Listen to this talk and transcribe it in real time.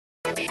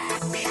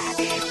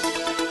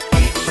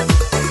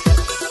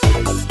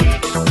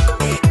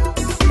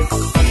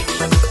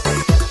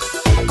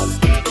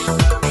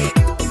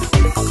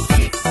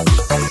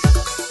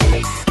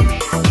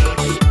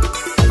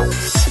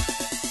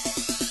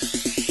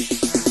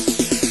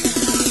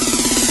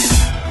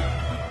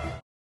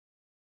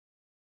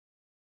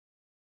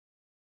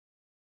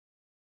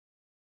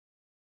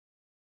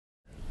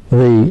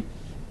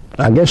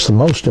I guess the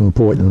most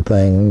important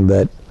thing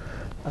that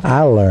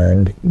I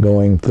learned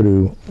going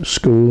through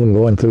school and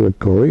going through a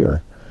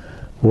career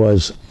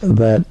was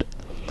that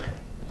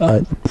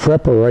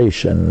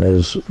preparation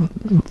is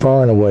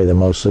far and away the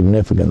most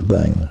significant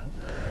thing.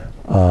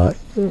 I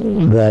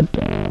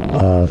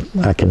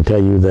can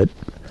tell you that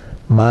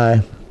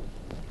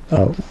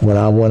when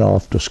I went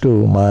off to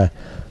school, my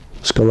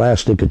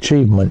scholastic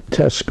achievement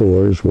test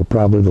scores were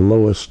probably the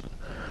lowest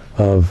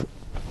of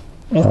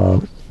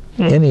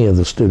any of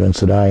the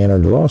students that I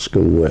entered law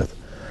school with.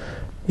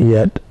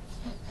 Yet,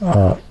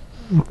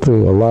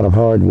 through a lot of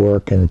hard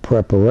work and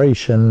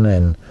preparation,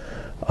 and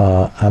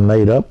I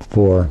made up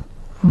for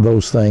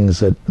those things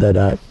that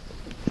I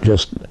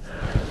just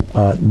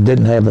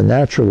didn't have the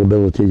natural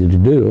ability to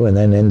do, and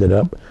then ended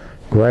up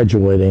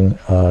graduating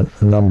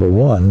number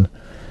one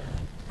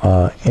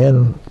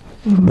in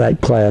that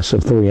class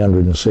of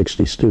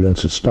 360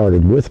 students that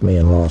started with me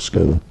in law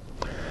school.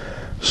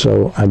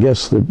 So I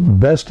guess the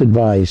best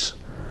advice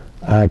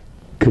I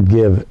could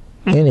give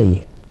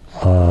any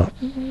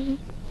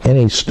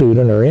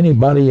student or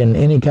anybody in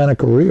any kind of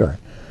career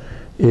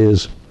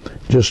is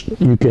just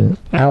you can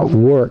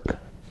outwork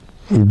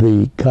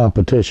the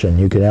competition.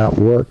 You can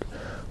outwork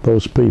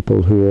those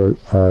people who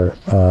are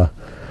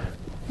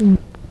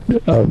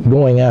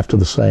going after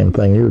the same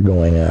thing you're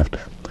going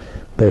after.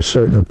 There's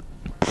certain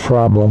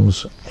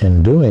problems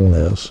in doing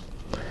this.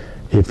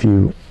 If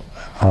you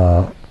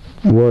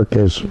work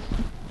as,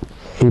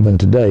 even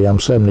today, I'm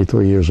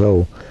 73 years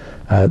old,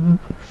 I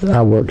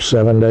work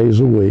 7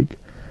 days a week.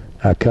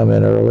 I come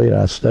in early and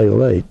I stay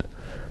late.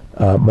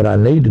 But I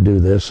need to do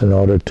this in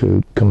order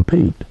to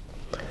compete.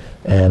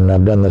 And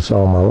I've done this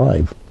all my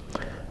life.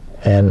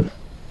 And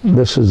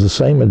this is the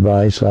same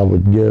advice I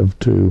would give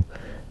to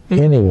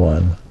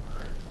anyone,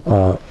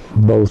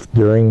 both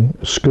during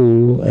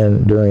school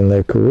and during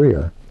their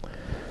career.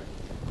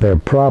 There are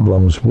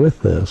problems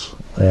with this,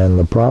 and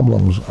the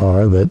problems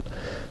are that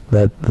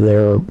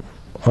there are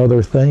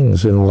other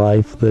things in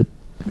life that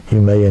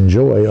you may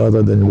enjoy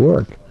other than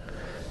work,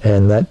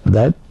 and that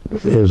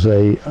is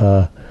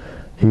the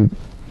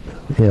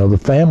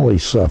family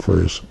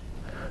suffers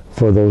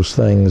for those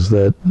things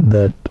that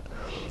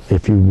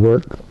if you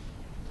work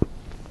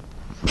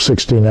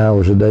 16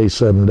 hours a day,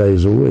 7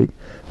 days a week,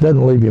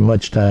 doesn't leave you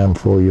much time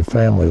for your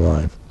family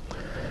life.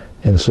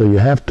 And so you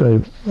have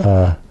to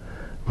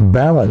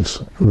balance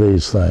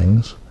these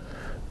things,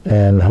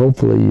 and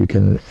hopefully you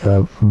can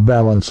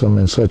balance them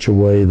in such a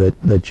way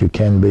that you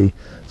can be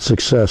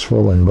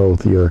successful in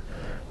both your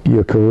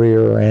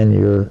career and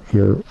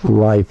your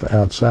life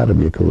outside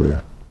of your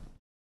career.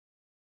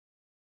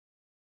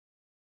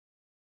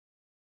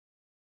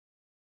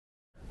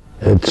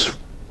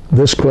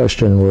 This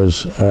question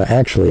was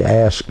actually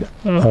asked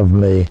of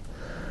me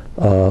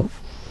at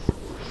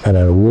an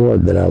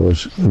award that I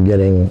was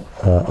getting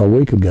a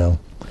week ago,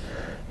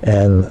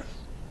 and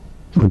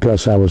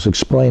because I was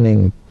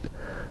explaining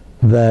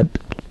that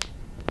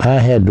I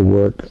had to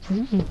work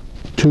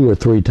 2 or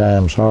 3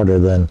 times harder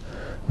than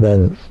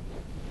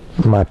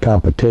my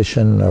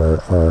competition,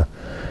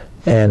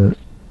 and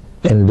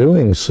in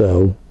doing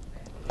so,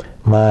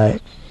 my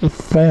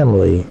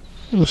family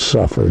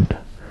suffered.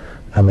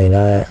 I mean,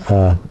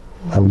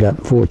 I've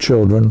got 4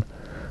 children,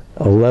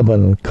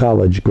 11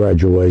 college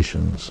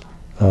graduations,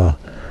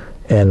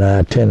 and I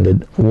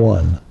attended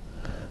 1.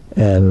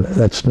 And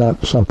that's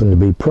not something to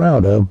be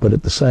proud of, but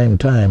at the same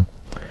time,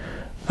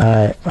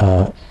 I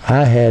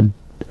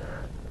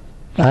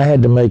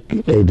had to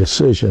make a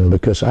decision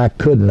because I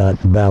could not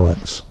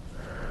balance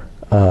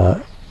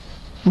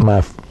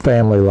my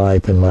family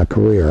life and my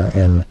career,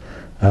 and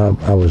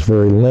I was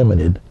very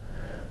limited.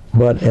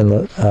 But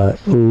in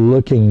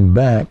looking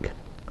back,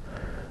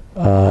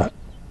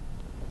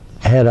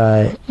 had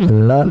I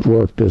not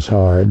worked as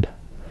hard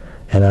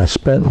and I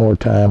spent more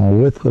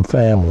time with the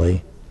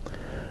family,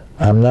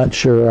 I'm not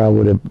sure I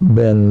would have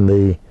been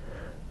the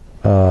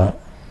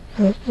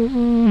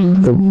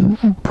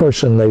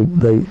person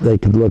they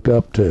could look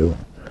up to,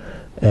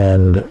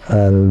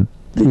 and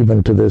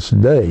even to this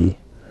day.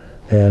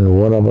 And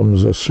one of them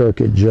is a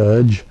circuit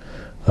judge.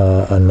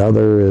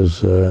 Another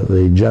is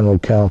the general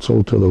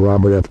counsel to the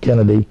Robert F.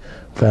 Kennedy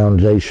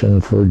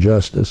Foundation for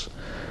Justice.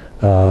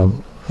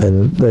 And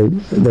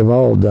they've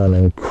all done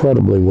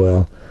incredibly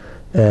well.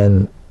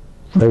 And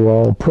they were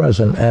all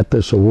present at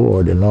this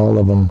award, and all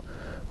of them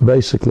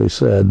basically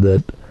said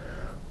that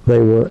they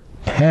were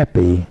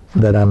happy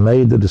that I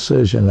made the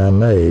decision I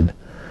made,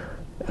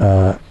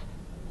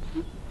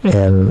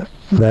 and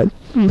that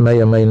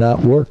may or may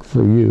not work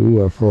for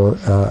you or for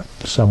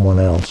someone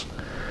else.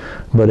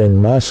 But in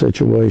my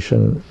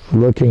situation,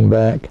 looking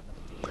back,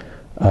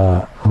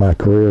 my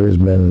career has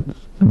been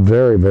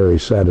very, very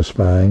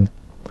satisfying,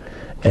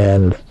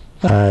 and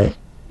I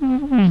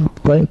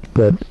think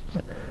that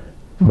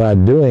by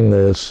doing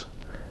this,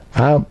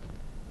 I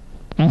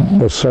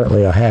was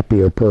certainly a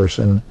happier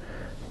person,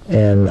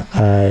 and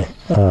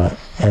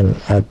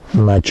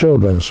my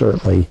children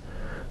certainly,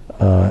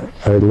 or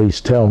at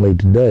least tell me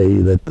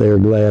today, that they're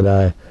glad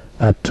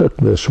I took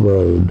this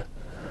road.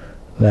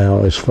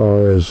 Now, as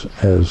far as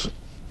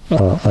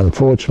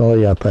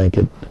unfortunately, I think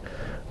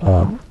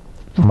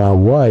my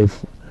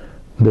wife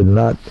did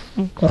not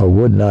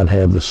would not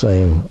have the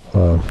same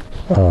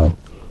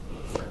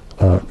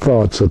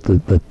thoughts that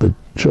the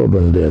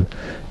children did.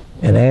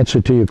 In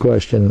answer to your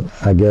question,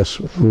 I guess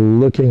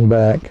looking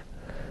back,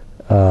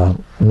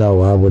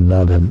 no, I would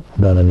not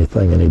have done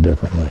anything any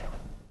differently.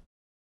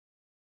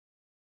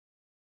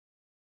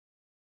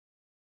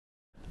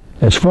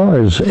 As far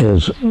as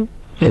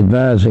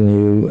advising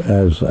you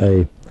as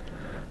a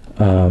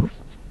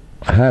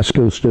high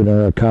school student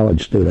or a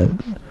college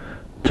student,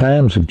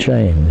 times have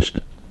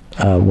changed.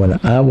 When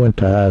I went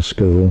to high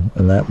school,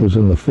 and that was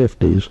in the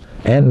 50s,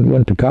 and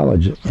went to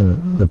college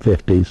in the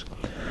 50s,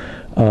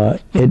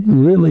 it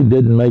really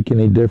didn't make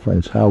any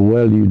difference how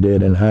well you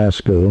did in high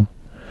school.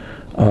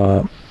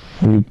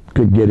 You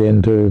could get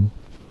into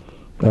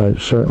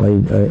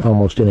certainly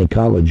almost any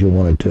college you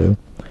wanted to,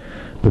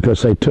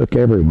 because they took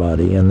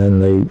everybody and then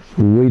they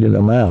weeded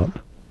them out.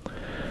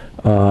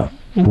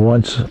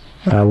 Once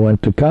I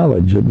went to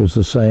college, it was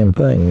the same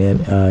thing,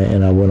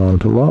 and I went on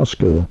to law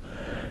school.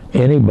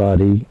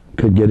 Anybody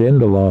could get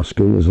into law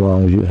school as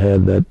long as you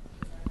had that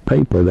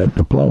paper, that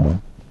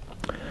diploma.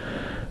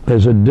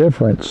 There's a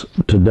difference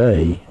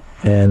today,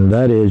 and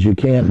that is you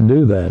can't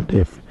do that.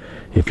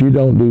 If you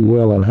don't do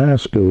well in high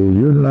school,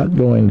 you're not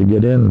going to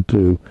get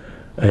into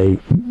a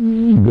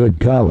good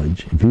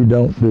college. If you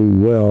don't do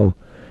well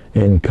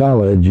in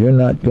college, you're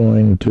not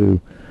going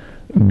to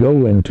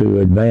go into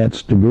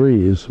advanced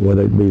degrees,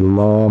 whether it be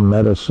law,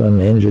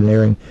 medicine,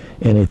 engineering,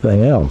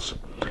 anything else.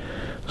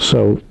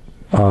 So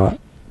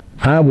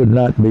I would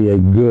not be a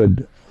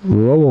good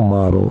role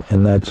model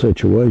in that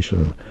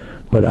situation,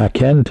 but I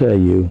can tell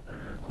you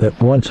that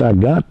once I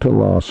got to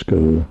law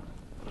school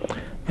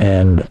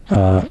and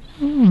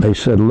they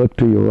said, look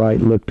to your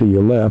right, look to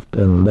your left,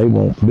 and they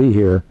won't be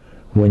here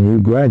when you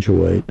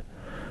graduate.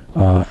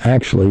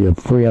 Actually, of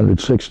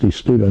 360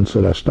 students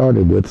that I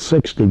started with,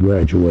 60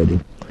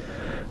 graduating.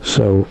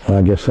 So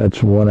I guess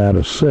that's 1 out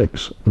of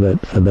 6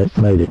 that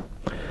made it.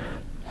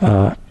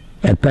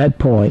 At that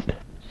point,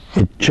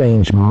 it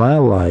changed my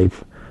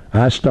life.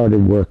 I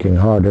started working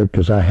harder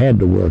because I had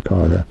to work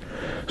harder.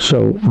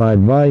 So my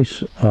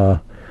advice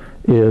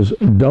is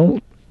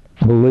don't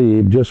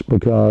believe just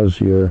because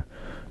your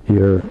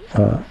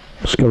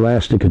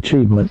scholastic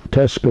achievement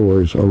test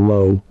scores are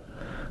low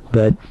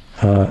that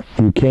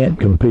you can't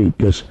compete,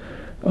 because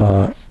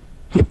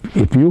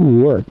if you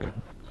work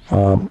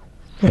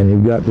and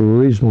you've got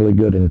reasonably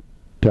good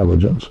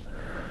intelligence,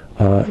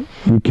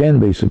 you can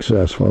be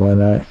successful.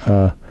 And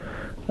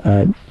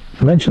I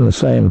mentioned the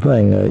same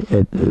thing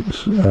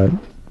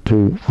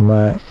to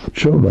my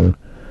children,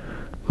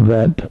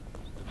 that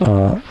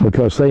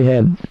because they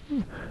had,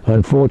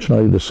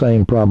 unfortunately, the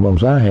same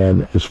problems I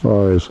had as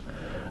far as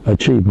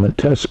achievement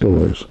test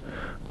scores.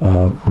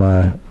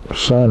 My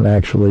son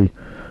actually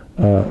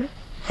had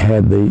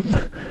he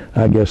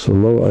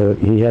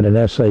had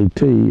an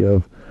SAT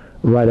of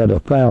right at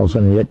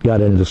 1,000, yet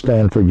got into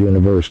Stanford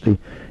University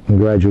and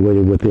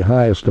graduated with the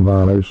highest of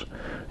honors,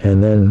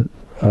 and then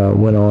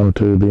went on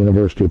to the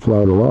University of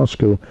Florida Law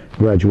School,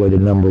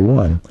 graduated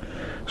 #1.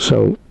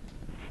 So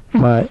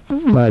my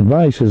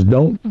advice is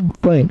don't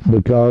think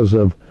because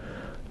of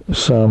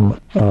some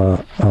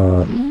if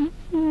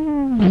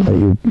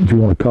you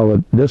want to call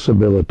it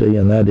disability,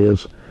 and that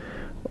is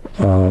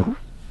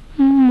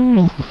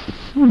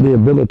the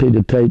ability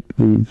to take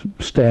these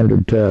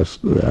standard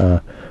tests,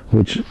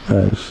 which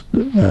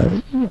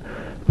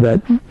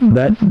that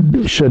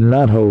should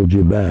not hold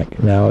you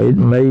back. Now, it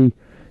may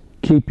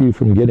keep you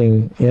from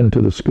getting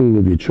into the school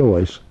of your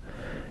choice.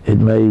 It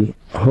may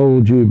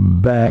hold you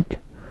back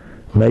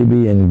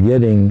maybe in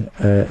getting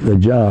the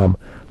job,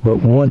 but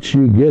once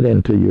you get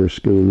into your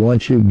school,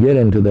 once you get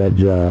into that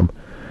job,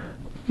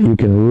 you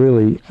can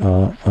really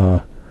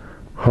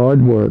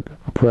hard work,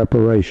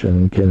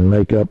 preparation can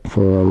make up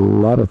for a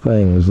lot of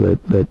things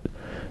that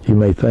you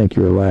may think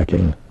you're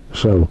lacking.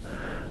 So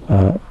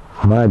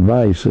my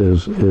advice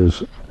is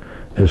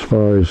as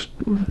far as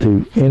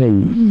to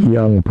any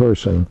young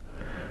person,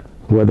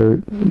 whether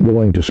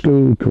going to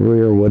school,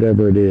 career,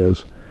 whatever it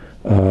is,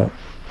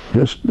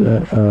 just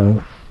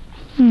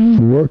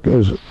work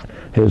as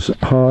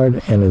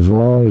hard and as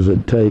long as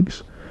it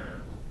takes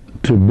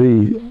to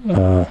be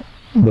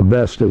the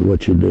best at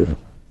what you do.